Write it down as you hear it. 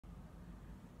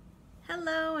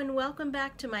Hello and welcome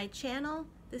back to my channel.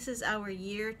 This is our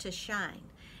year to shine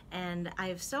and I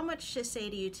have so much to say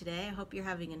to you today. I hope you're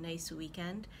having a nice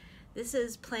weekend. This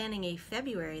is planning a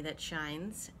February that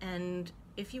shines, and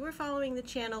if you were following the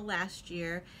channel last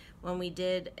year when we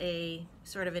did a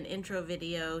sort of an intro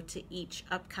video to each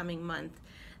upcoming month,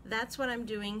 that's what I'm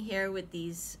doing here with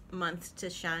these month to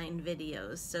shine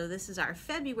videos. So this is our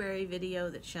February video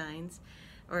that shines,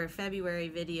 or a February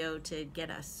video to get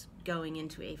us going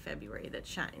into a February that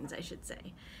shines, I should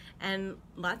say. And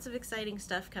lots of exciting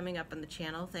stuff coming up on the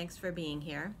channel. Thanks for being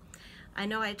here. I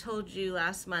know I told you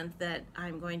last month that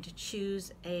I'm going to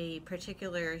choose a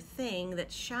particular thing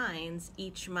that shines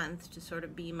each month to sort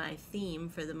of be my theme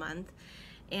for the month.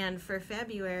 And for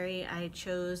February, I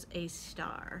chose a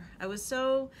star. I was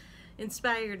so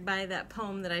inspired by that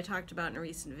poem that I talked about in a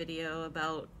recent video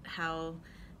about how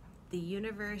the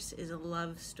universe is a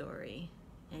love story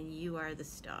and you are the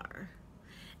star.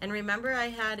 And remember, I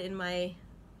had in my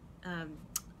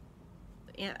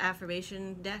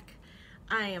affirmation deck,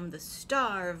 I am the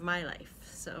star of my life.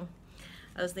 So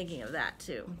I was thinking of that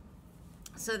too.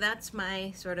 So that's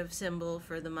my sort of symbol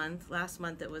for the month. Last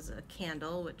month it was a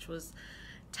candle, which was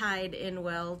tied in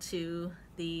well to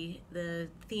the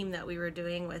theme that we were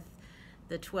doing with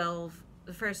the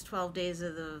first 12 days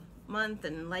of the month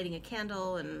and lighting a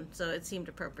candle, and so it seemed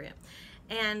appropriate.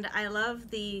 And I love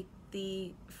the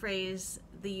phrase,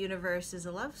 the universe is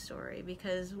a love story,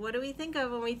 because what do we think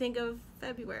of when we think of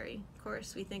February? Of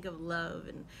course, we think of love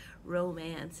and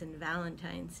romance and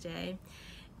Valentine's Day.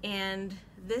 And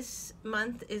this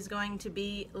month is going to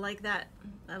be like that.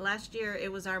 Last year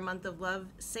it was our month of love,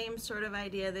 same sort of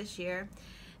idea this year.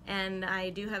 And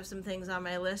I do have some things on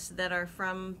my list that are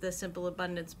from the Simple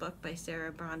Abundance book by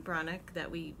Sarah Ban Breathnach that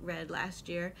we read last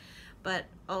year. But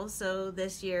also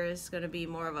this year is going to be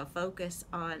more of a focus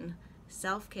on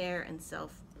self-care and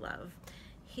self-love.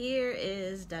 Here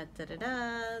is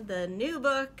the new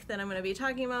book that I'm going to be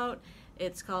talking about.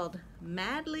 It's called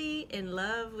Madly in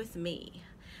Love with Me.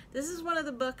 This is one of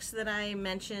the books that I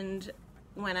mentioned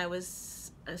when I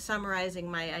was summarizing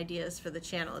my ideas for the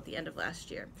channel at the end of last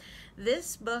year.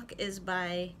 This book is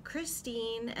by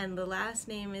Christine, and the last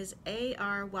name is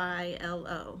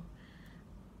Arylo.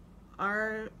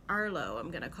 Arylo,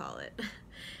 I'm gonna call it.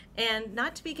 And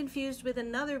not to be confused with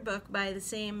another book by the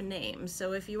same name.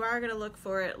 So if you are gonna look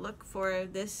for it, look for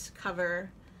this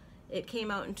cover. It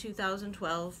came out in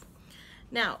 2012.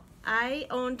 Now, I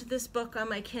owned this book on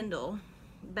my Kindle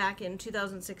back in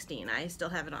 2016. I still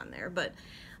have it on there, but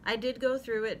I did go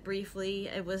through it briefly.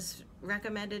 It was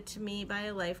recommended to me by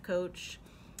a life coach,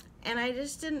 and I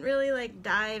just didn't really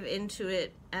dive into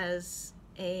it as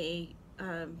a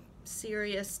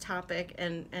serious topic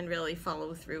and really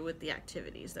follow through with the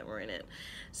activities that were in it.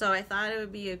 So I thought it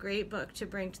would be a great book to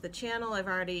bring to the channel. I've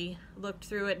already looked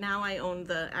through it. Now I own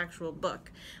the actual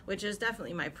book, which is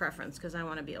definitely my preference because I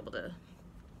want to be able to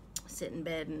sit in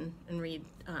bed and read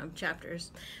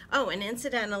chapters. Oh, and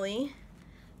incidentally,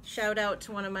 shout out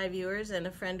to one of my viewers and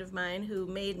a friend of mine who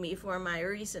made me, for my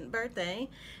recent birthday,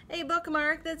 a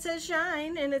bookmark that says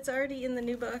shine, and it's already in the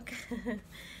new book.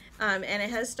 And it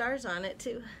has stars on it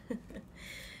too.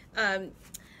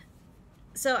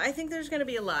 So I think there's going to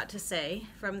be a lot to say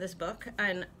from this book,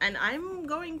 and I'm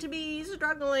going to be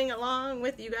struggling along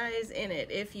with you guys in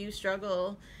it if you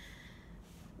struggle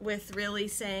with really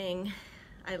saying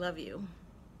I love you.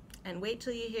 And wait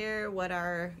till you hear what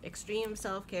our extreme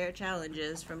self-care challenge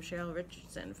is from Cheryl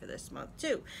Richardson for this month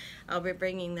too. I'll be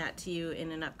bringing that to you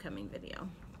in an upcoming video.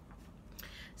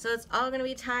 So it's all going to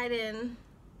be tied in.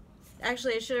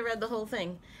 Actually, I should have read the whole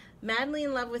thing. Madly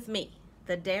in Love with Me,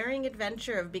 the daring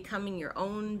adventure of becoming your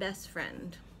own best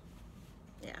friend.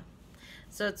 Yeah.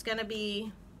 So it's going to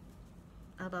be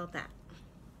about that.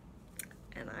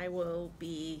 And I will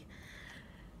be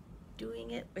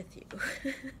doing it with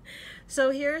you. So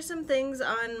here are some things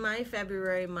on my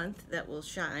February month that will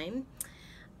shine.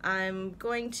 I'm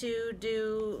going to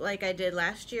do like I did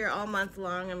last year all month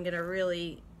long. I'm going to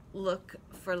really look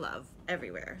for love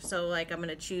everywhere. So I'm going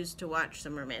to choose to watch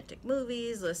some romantic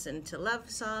movies, listen to love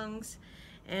songs.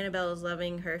 Annabelle's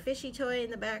loving her fishy toy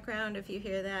in the background if you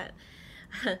hear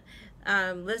that.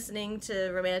 Listening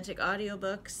to romantic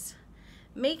audiobooks.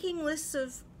 Making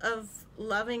lists of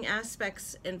loving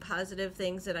aspects and positive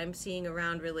things that I'm seeing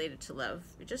around related to love,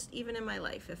 just even in my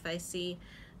life. If I see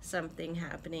something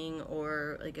happening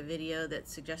or a video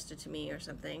that's suggested to me or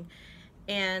something.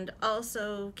 And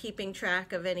also keeping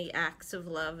track of any acts of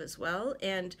love as well.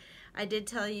 And I did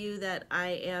tell you that I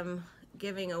am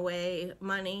giving away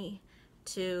money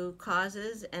to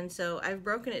causes, and so I've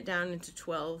broken it down into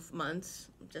 12 months,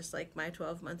 just like my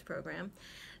 12-month program.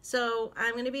 So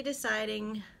I'm going to be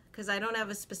deciding, because I don't have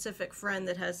a specific friend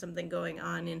that has something going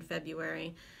on in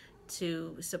February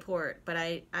to support, but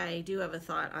I do have a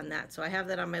thought on that. So I have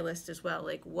that on my list as well,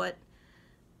 like what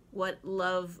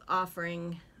love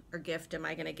offering or gift am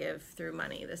I going to give through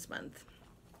money this month.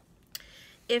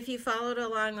 If you followed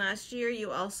along last year,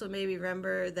 you also maybe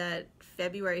remember that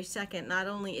February 2nd, not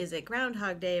only is it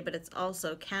Groundhog Day, but it's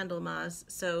also Candlemas.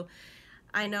 So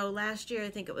I know last year, I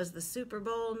think it was the Super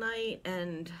Bowl night,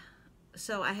 and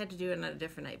so I had to do it on a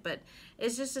different night. But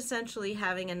it's just essentially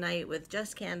having a night with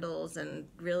just candles and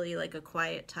really like a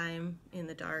quiet time in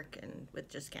the dark and with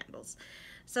just candles.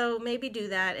 So maybe do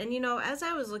that. And you know, as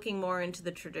I was looking more into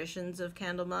the traditions of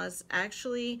Candlemas,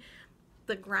 actually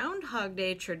the Groundhog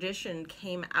Day tradition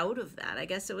came out of that. I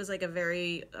guess it was like a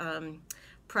very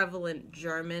prevalent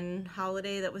German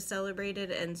holiday that was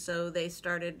celebrated, and so they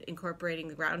started incorporating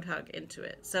the groundhog into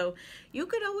it. So you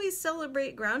could always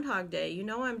celebrate Groundhog Day. You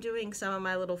know, I'm doing some of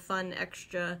my little fun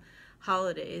extra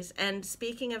holidays. And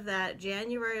speaking of that,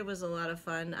 January was a lot of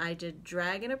fun. I did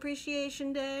Dragon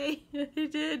Appreciation Day. I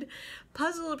did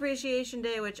Puzzle Appreciation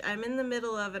Day, which I'm in the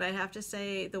middle of, and I have to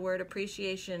say the word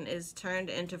appreciation is turned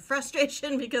into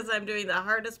frustration because I'm doing the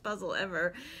hardest puzzle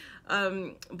ever.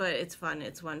 But it's fun.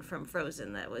 It's one from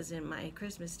Frozen that was in my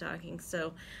Christmas stocking.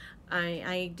 So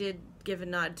I did give a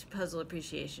nod to Puzzle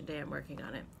Appreciation Day. I'm working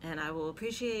on it, and I will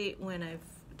appreciate when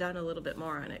I've done a little bit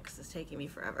more on it because it's taking me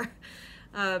forever.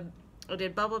 I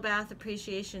did Bubble Bath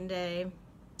Appreciation Day,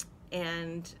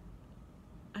 and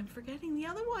I'm forgetting the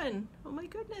other one. Oh my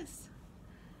goodness.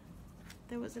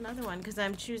 There was another one because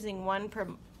I'm choosing one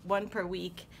per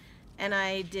week. And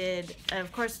I did,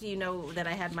 of course, you know that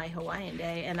I had my Hawaiian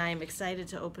Day, and I'm excited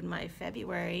to open my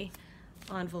February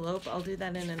envelope. I'll do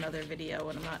that in another video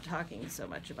when I'm not talking so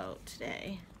much about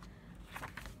today.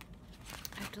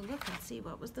 I have to look and see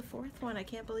what was the fourth one. I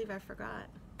can't believe I forgot.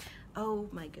 Oh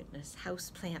my goodness,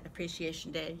 Houseplant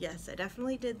Appreciation Day. Yes, I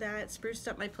definitely did that. Spruced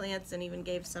up my plants and even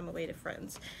gave some away to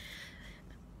friends.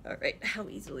 All right, how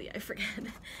easily I forget.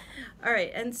 All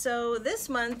right, and so this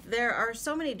month there are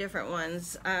so many different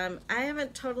ones. I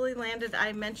haven't totally landed.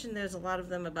 I mentioned there's a lot of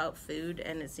them about food,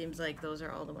 and it seems like those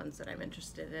are all the ones that I'm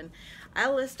interested in.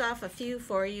 I'll list off a few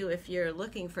for you if you're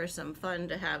looking for some fun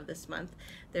to have this month.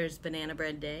 There's Banana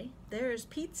Bread Day. There's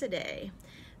Pizza Day.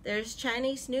 There's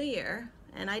Chinese New Year,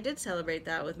 and I did celebrate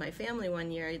that with my family one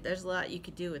year. There's a lot you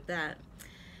could do with that.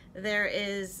 There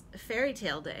is Fairy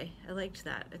Tale Day. I liked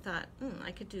that. I thought,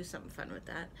 I could do something fun with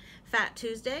that. Fat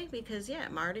Tuesday, because yeah,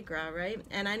 Mardi Gras, right?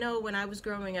 And I know when I was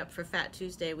growing up for Fat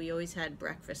Tuesday, we always had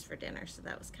breakfast for dinner, so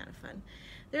that was kind of fun.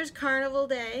 There's Carnival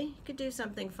Day. You could do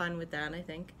something fun with that, I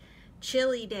think.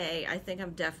 Chili Day, I think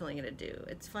I'm definitely going to do.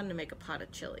 It's fun to make a pot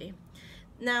of chili.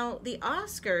 Now, the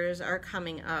Oscars are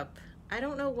coming up. I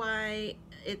don't know why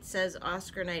it says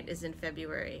Oscar night is in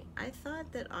February. I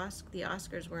thought that the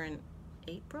Oscars were in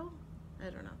April?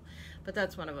 I don't know, but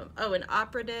that's one of them. Oh, and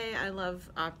Opera Day. I love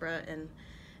opera and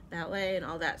ballet and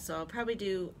all that, so I'll probably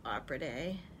do Opera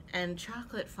Day. And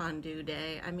Chocolate Fondue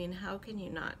Day. I mean, how can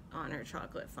you not honor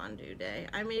Chocolate Fondue Day?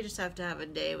 I may just have to have a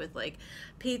day with like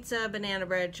pizza, banana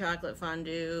bread, chocolate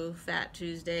fondue, Fat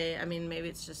Tuesday. I mean, maybe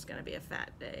it's just gonna be a fat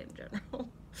day in general.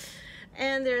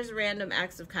 And there's Random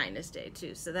Acts of Kindness Day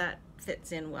too, so that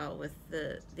fits in well with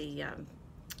the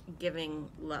giving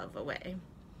love away.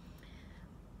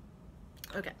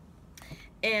 Okay,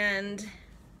 and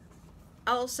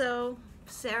also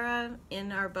Sarah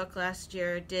in our book last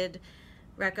year did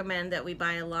recommend that we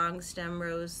buy a long stem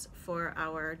rose for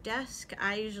our desk.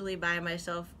 I usually buy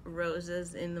myself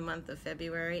roses in the month of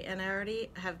February, and I already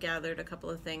have gathered a couple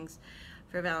of things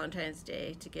for Valentine's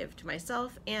Day to give to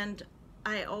myself, and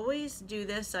I always do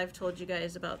this. I've told you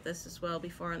guys about this as well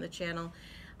before on the channel.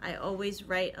 I always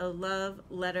write a love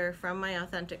letter from my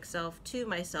authentic self to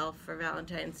myself for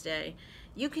Valentine's Day.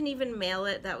 You can even mail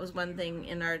it. That was one thing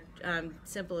in our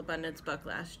Simple Abundance book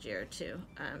last year too.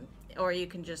 Or you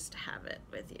can just have it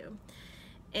with you.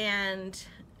 And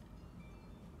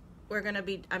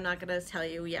I'm not gonna tell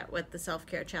you yet what the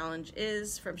self-care challenge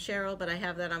is from Cheryl, but I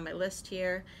have that on my list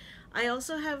here. I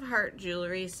also have heart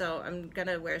jewelry, so I'm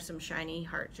gonna wear some shiny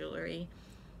heart jewelry.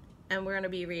 And we're gonna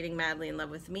be reading Madly in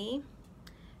Love with Me.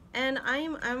 And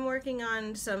I'm working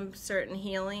on some certain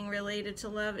healing related to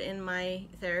love in my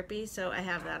therapy, so I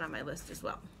have that on my list as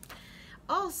well.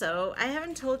 Also, I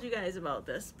haven't told you guys about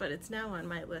this, but it's now on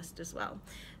my list as well.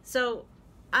 So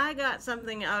I got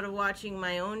something out of watching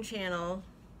my own channel.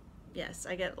 Yes,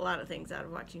 I get a lot of things out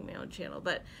of watching my own channel,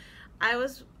 but I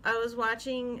was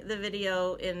watching the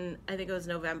video in, I think it was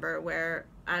November, where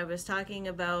I was talking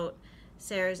about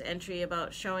Sarah's entry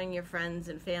about showing your friends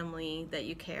and family that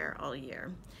you care all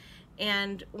year.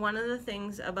 And one of the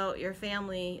things about your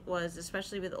family was,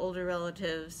 especially with older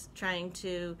relatives, trying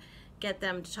to get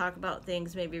them to talk about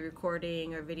things, maybe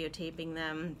recording or videotaping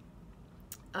them,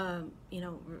 you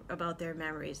know, about their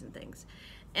memories and things.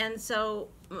 And so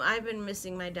I've been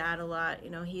missing my dad a lot.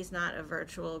 You know, he's not a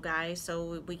virtual guy,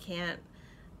 so we can't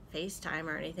FaceTime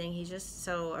or anything. He's just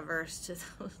so averse to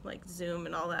like Zoom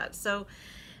and all that. So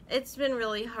it's been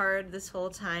really hard this whole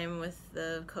time with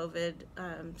the COVID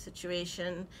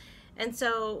situation. And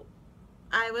so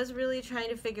I was really trying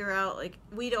to figure out, like,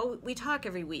 we talk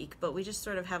every week, but we just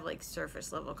sort of have like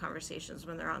surface level conversations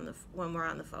when we're on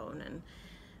the phone, and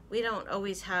we don't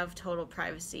always have total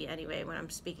privacy anyway when I'm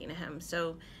speaking to him.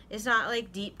 So it's not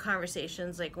like deep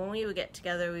conversations. Like when we would get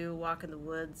together, we would walk in the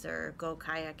woods or go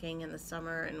kayaking in the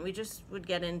summer, and we just would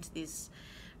get into these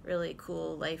really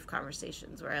cool life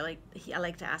conversations where I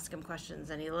like to ask him questions,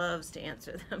 and he loves to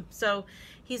answer them. So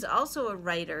he's also a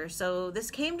writer. So this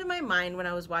came to my mind when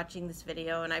I was watching this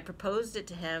video, and I proposed it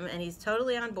to him, and he's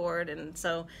totally on board. And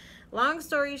so long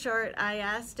story short, I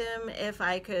asked him if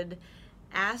I could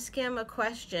ask him a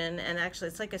question, and actually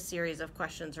it's like a series of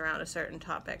questions around a certain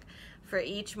topic for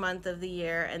each month of the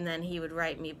year, and then he would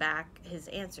write me back his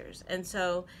answers. And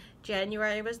so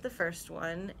January was the first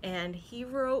one, and he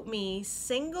wrote me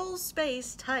single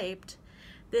space typed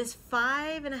this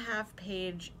 5.5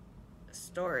 page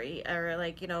story, or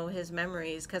like, you know, his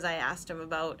memories, because I asked him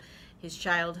about his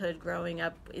childhood growing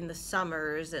up in the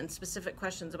summers and specific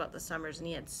questions about the summers, and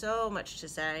he had so much to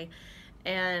say,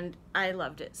 and I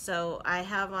loved it. So I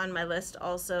have on my list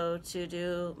also to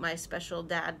do my special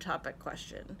dad topic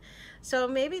question. So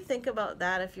maybe think about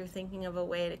that if you're thinking of a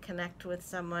way to connect with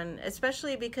someone,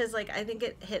 especially because, like, I think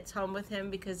it hits home with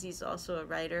him because he's also a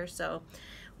writer. So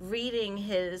reading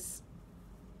his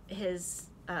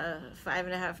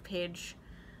 5.5 page,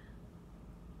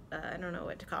 I don't know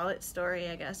what to call it, story,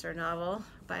 I guess, or novel,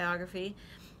 biography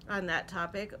on that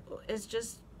topic is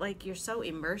just like, you're so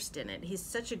immersed in it. He's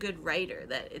such a good writer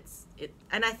that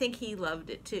and I think he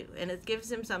loved it too, and it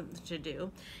gives him something to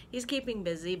do. He's keeping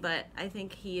busy, but I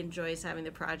think he enjoys having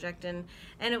the project, and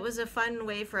it was a fun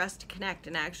way for us to connect.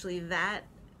 And actually that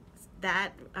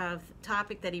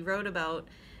topic that he wrote about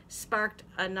sparked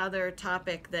another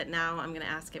topic that now I'm going to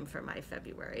ask him for my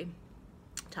February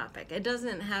topic. It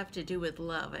doesn't have to do with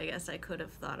love. I guess I could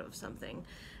have thought of something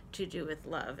to do with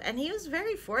love. And he was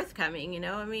very forthcoming, you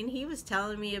know. I mean, he was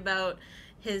telling me about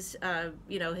his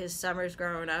you know, his summers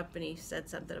growing up, and he said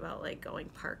something about like going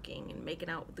parking and making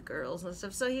out with the girls and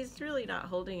stuff. So he's really not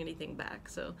holding anything back.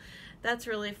 So that's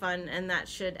really fun, and that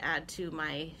should add to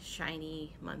my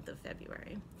shiny month of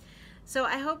February. So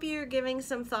I hope you're giving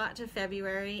some thought to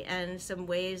February and some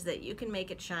ways that you can make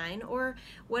it shine, or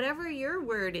whatever your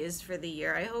word is for the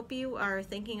year. I hope you are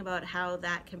thinking about how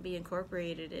that can be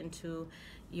incorporated into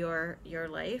your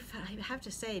life. I have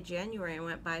to say, January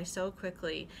went by so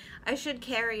quickly. I should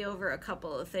carry over a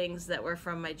couple of things that were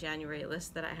from my January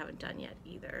list that I haven't done yet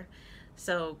either.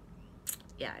 So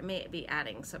yeah, I may be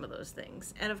adding some of those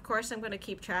things. And of course, I'm going to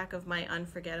keep track of my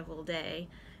unforgettable day,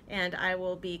 and I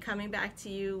will be coming back to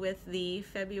you with the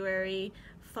February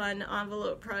fun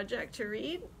envelope project to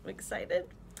read. I'm excited.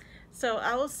 So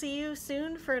I will see you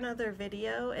soon for another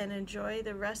video, and enjoy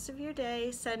the rest of your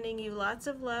day. Sending you lots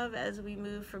of love as we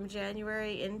move from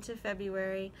January into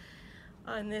February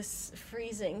on this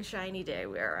freezing, shiny day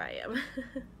where I am.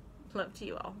 Love to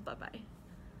you all. Bye-bye.